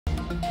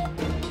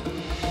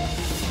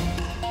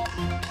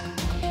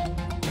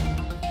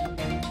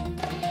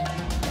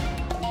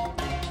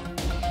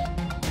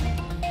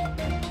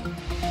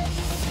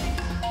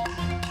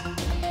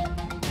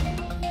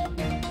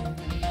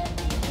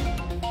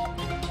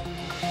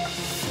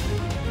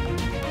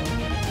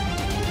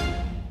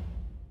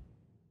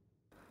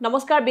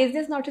নমস্কাৰ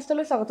বিজনেছ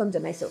নৰ্থইষ্টলৈ স্বাগতম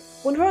জনাইছো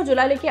 15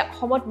 জুলাইলৈকে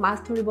অসমত মাছ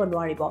ধৰিব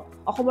নোৱাৰিব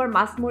অসমৰ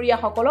মাছমৰীয়া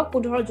সকলক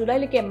 15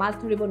 জুলাইলৈকে মাছ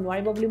ধৰিব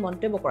নোৱাৰিব বুলি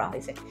মন্তব্য কৰা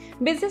হৈছে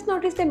বিজনেছ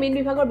নৰ্থইষ্টে মেইন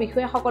বিভাগৰ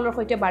বিষয়াসকলৰ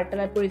সৈতে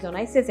বাৰ্তালাপ কৰি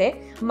জনাইছে যে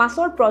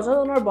মাছৰ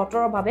প্ৰজননৰ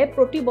বতৰৰ বাবে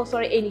প্ৰতি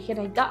বছৰে এই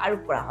নিষেধাজ্ঞা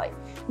আৰোপ কৰা হয়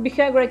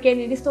বিষয়াগৰাকীয়ে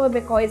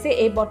নিৰ্দিষ্টভাৱে কয় যে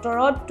এই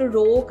বতৰত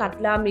ৰৌ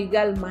কাটলা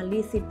মৃগাল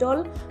মালি চিতল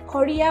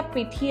খৰিয়া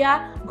পিঠিয়া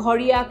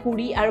ঘৰিয়া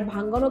কুৰি আৰু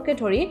ভাংগনকে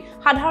ধৰি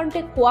সাধাৰণতে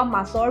খোৱা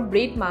মাছৰ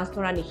ব্ৰিড মাছ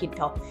ধৰা নিষিদ্ধ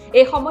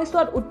এই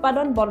সময়ছোৱাত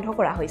উৎপাদন বন্ধ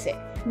কৰা হৈছে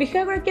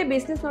বিষয়গৰাকীয়ে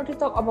বিজনেছ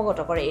নৰ্থইষ্টক অৱগত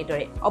কৰে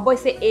এইদৰে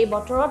অৱশ্যে এই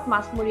বতৰত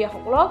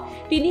মাছমৰীয়াসকলক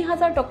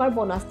 3000 টকাৰ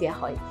বোনাছ দিয়া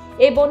হয়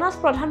এই বোনাছ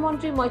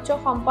প্ৰধানমন্ত্ৰী মৎস্য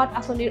সম্পদ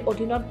আঁচনিৰ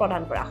অধীনত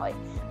প্ৰদান কৰা হয়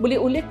বুলি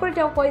উল্লেখ কৰি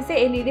তেওঁ কয় যে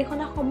এই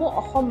নিৰ্দেশনাসমূহ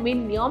অসম মীন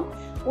নিয়ম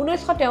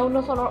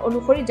 1953 চনৰ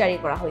অনুসৰি জাৰি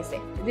কৰা হৈছে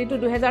যেটো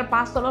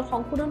 2005 চনত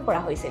সংশোধন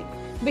কৰা হৈছিল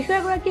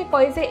বিষয়গৰাকীয়ে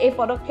কয় যে এই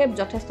পদক্ষেপ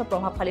যথেষ্ট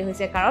প্ৰভাৱশালী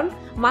হৈছে কাৰণ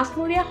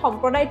মাছমৰীয়া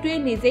সম্প্ৰদায়টোৱে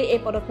নিজেই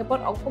এই পদক্ষেপত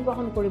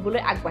অংশগ্ৰহণ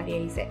কৰিবলৈ আগবাঢ়ি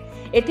আহিছে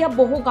এতিয়া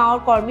বহু গাঁৱৰ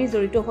কৰ্মী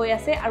জড়িত হৈ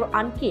আছে আৰু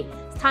আনকি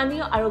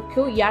স্থানীয়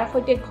আৰক্ষীও ইয়াৰ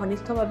সৈতে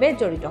ঘনিষ্ঠভাৱে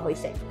জড়িত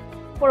হৈছে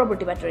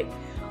পৰৱৰ্তী বাতৰি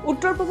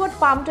উত্তৰ-পূবত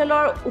পাম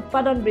তেলৰ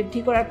উৎপাদন বৃদ্ধি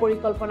কৰাৰ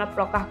পৰিকল্পনা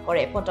প্ৰকাশ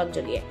কৰে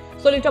পতঞ্জলিয়ে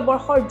চলিত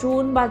বৰ্ষৰ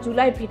জুন বা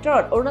জুলাইৰ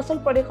ভিতৰত অৰুণাচল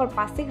প্ৰদেশৰ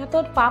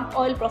পাছিঘাটত পাম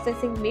অইল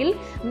প্ৰসেসিং মিল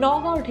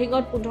নগাঁৱৰ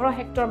ঢিঙত 15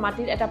 হেক্টৰ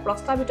মাটিত এটা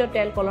প্ৰস্তাৱিত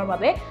তেল কলৰ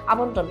বাবে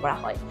আবণ্টন কৰা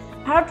হয়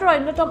ভাৰতৰ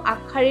অন্যতম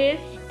আগশাৰীৰ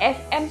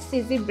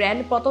FMCG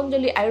ব্ৰেণ্ড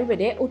পতঞ্জলি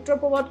আয়ুৰ্বেদে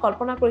উত্তৰ-পূবত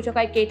কল্পনা কৰি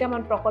থকা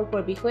কেইটামান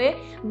প্ৰকল্পৰ বিষয়ে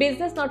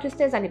বিজনেছ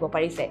নৰ্থইষ্টে জানিব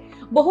পাৰিছে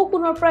বহু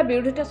কোণৰ পৰা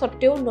বিৰোধিতা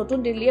সত্ত্বেও নতুন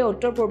দিল্লীয়ে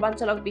উত্তৰ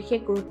পূৰ্বাঞ্চলক বিশেষ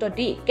গুৰুত্ব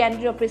দি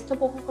কেন্দ্ৰীয়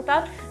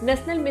পৃষ্ঠপোষকতাত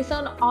national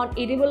mission on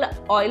edible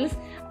oils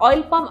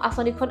oil palm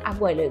আঁচনিখন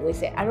আগুৱাই লৈ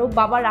গৈছে আৰু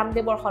বাবা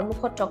ৰামদেৱৰ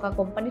সন্মুখত থকা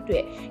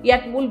কোম্পানীটোৱে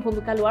ইয়াত মূল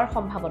ভূমিকা লোৱাৰ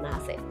সম্ভাৱনা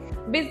আছে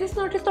বিজনেছ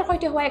নৰ্থইষ্টৰ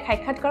সৈতে হোৱা এক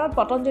সাক্ষাৎকাৰত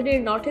পতঞ্জলিৰ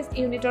নৰ্থ ইষ্ট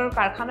ইউনিটৰ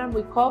কাৰখানাৰ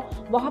মুখ্য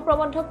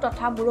মহাপ্ৰবন্ধক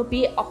তথা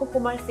মুৰব্বী অশোক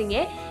কুমাৰ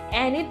সিঙে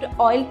এনিট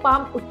অইল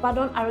পাম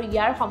উৎপাদন আৰু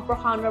ইয়াৰ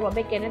সম্প্ৰসাৰণৰ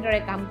বাবে কেনেদৰে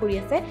কাম কৰি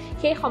আছে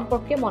সেই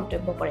সম্পৰ্কে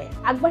মন্তব্য কৰে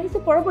আগবাঢ়িছে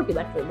পৰৱৰ্তী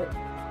বাতৰিলৈ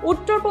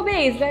উত্তৰ-পূবে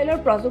ইজৰাইলৰ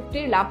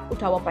প্ৰযুক্তিৰ লাভ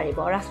উঠাব পাৰিব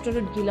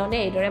ৰাষ্ট্ৰদূত গিলনে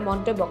এইদৰে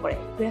মন্তব্য কৰে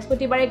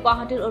বৃহস্পতিবাৰে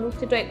গুৱাহাটীত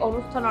অনুষ্ঠিত এক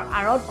অনুষ্ঠানৰ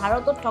আঁৰত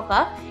ভাৰতত থকা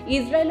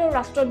ইজৰাইলৰ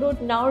ৰাষ্ট্ৰদূত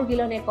নাওৰ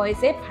গিলনে কয়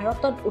যে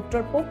ভাৰতত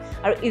উত্তৰ-পূব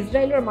আৰু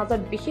ইজৰাইলৰ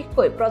মাজত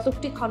বিশেষকৈ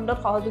প্ৰযুক্তি খণ্ডত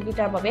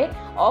সহযোগিতাৰ বাবে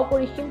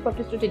অপৰিসীম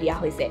প্ৰতিশ্ৰুতি দিয়া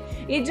হৈছে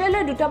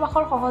ইজৰাইলৰ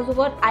দূতাবাসৰ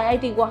সহযোগত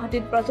IIT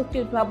গুৱাহাটীত প্ৰযুক্তি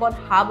উদ্ভাৱন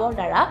হাবৰ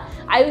দ্বাৰা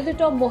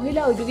আয়োজিত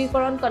মহিলা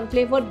ঔদ্যোগিকৰণ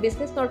কনক্লেভত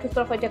বিজনেছ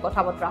নৰ্থইষ্টৰ সৈতে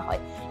কথা বতৰা হয়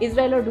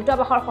ইজৰাইলৰ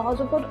দূতাবাসৰ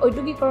সহযোগত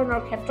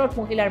ঔদ্যোগিকৰণৰ ক্ষেত্ৰত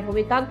মহিলাৰ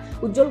ভূমিকা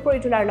উজ্জ্বল কৰি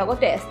তোলাৰ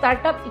লগতে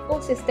ষ্টাৰ্টআপ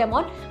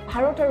ইকোসিস্টেমত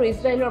ভাৰত আৰু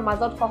ইজৰাইলৰ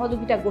মাজত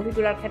সহযোগিতা গঢ়ি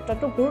তোলাৰ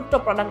ক্ষেত্ৰতো গুৰুত্ব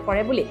প্ৰদান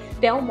কৰে বুলি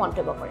তেওঁ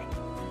মন্তব্য কৰে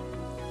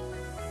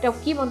তেওঁ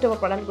কি মন্তব্য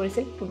প্ৰদান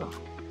কৰিছিল পুনৰ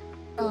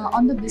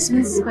On the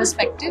business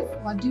perspective,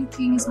 what do you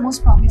think is most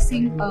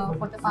promising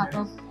for the part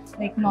of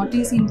like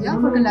Northeast India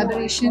for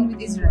collaboration with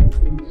Israel?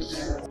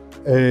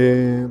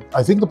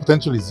 I think the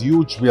potential is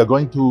huge. We are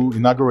going to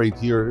inaugurate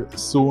here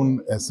soon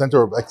a center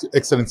of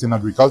excellence in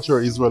agriculture.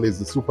 Israel is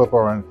the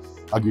superpower in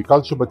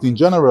agriculture, but in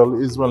general,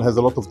 Israel has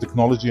a lot of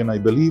technology, and I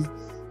believe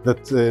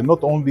that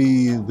not only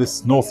this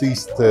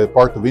northeast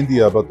part of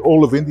India, but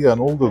all of India and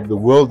all of the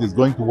world is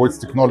going towards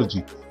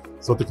technology.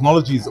 So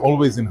technology is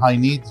always in high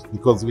need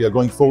because we are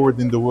going forward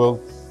in the world.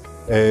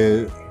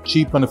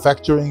 Cheap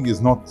manufacturing is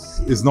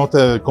not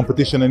a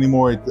competition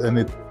anymore,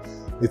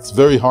 it's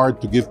very hard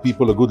to give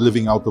people a good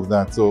living out of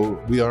that. So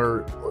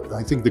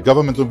I think the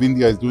government of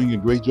India is doing a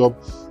great job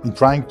in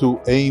trying to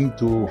aim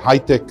to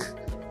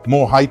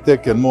more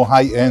high-tech and more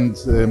high-end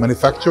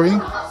manufacturing.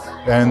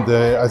 And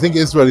I think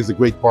Israel is a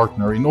great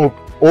partner in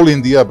all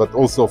India, but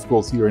also, of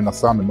course, here in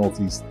Assam and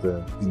Northeast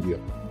India.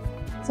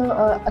 So,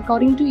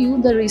 according to you,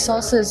 the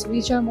resources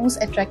which are most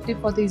attractive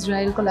for the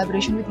Israel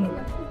collaboration with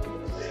India?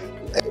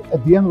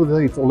 At the end of the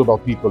day, it's all about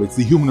people. It's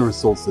the human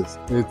resources.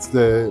 It's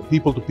the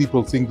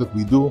people-to-people thing that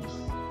we do.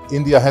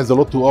 India has a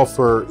lot to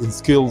offer in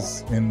skills,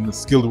 in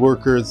skilled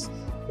workers,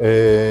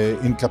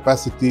 in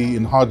capacity,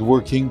 in hard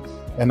working.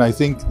 And I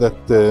think that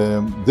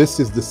this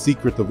is the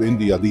secret of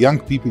India. The young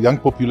people, young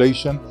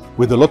population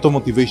with a lot of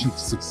motivation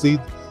to succeed,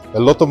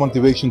 a lot of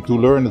motivation to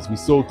learn, as we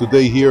saw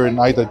today here in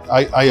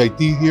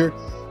IIT here.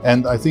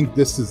 And I think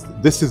this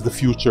is the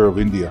future of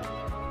India.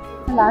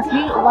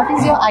 Lastly, what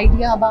is your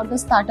idea about the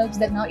startups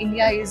that now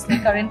India is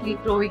currently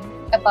growing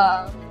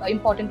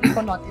importantly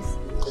for Northeast?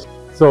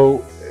 So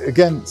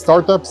again,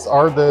 startups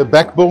are the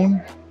backbone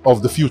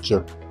of the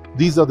future.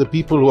 These are the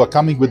people who are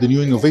coming with the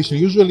new innovation.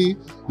 Usually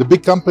the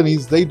big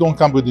companies, they don't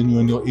come with the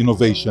new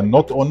innovation,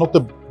 not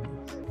a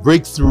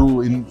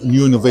breakthrough in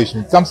new innovation.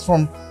 It comes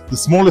from the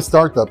smallest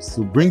startups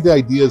who bring the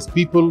ideas,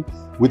 people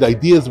with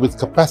ideas, with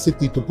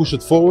capacity to push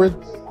it forward.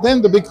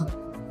 Then the big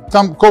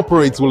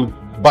corporates will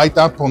bite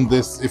up on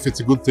this if it's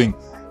a good thing.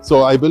 So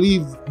I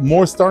believe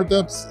more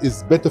startups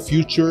is better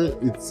future.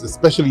 It's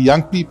especially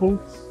young people.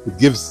 It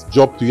gives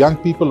job to young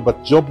people, but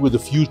job with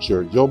a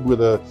future, job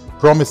with a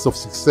promise of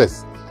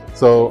success.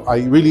 So I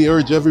really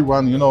urge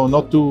everyone,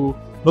 not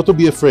to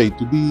be afraid,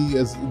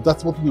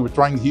 that's what we were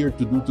trying here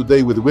to do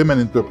today with women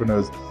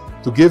entrepreneurs,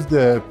 to give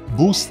the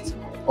boost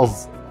of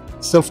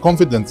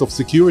self-confidence, of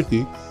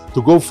security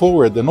to go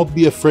forward and not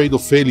be afraid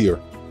of failure.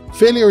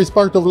 Failure is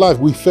part of life.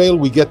 We fail,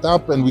 we get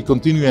up, and we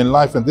continue in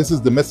life. And this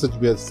is the message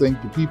we are saying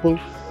to people.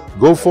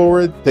 Go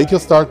forward, take your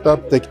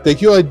startup,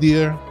 take your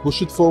idea,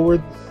 push it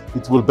forward.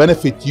 It will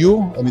benefit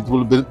you, and it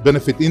will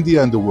benefit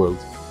India and the world.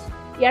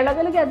 ইয়াৰ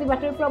লগে লগে আজি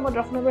বাতৰিৰ পৰা মই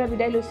দৰ্শনৰ পৰা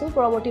বিদায় লৈছো।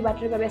 পৰৱৰ্তী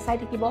বাতৰিৰ বাবে চাই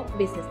থাকিব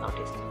বিজনেছ নৰ্থ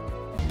ইষ্ট।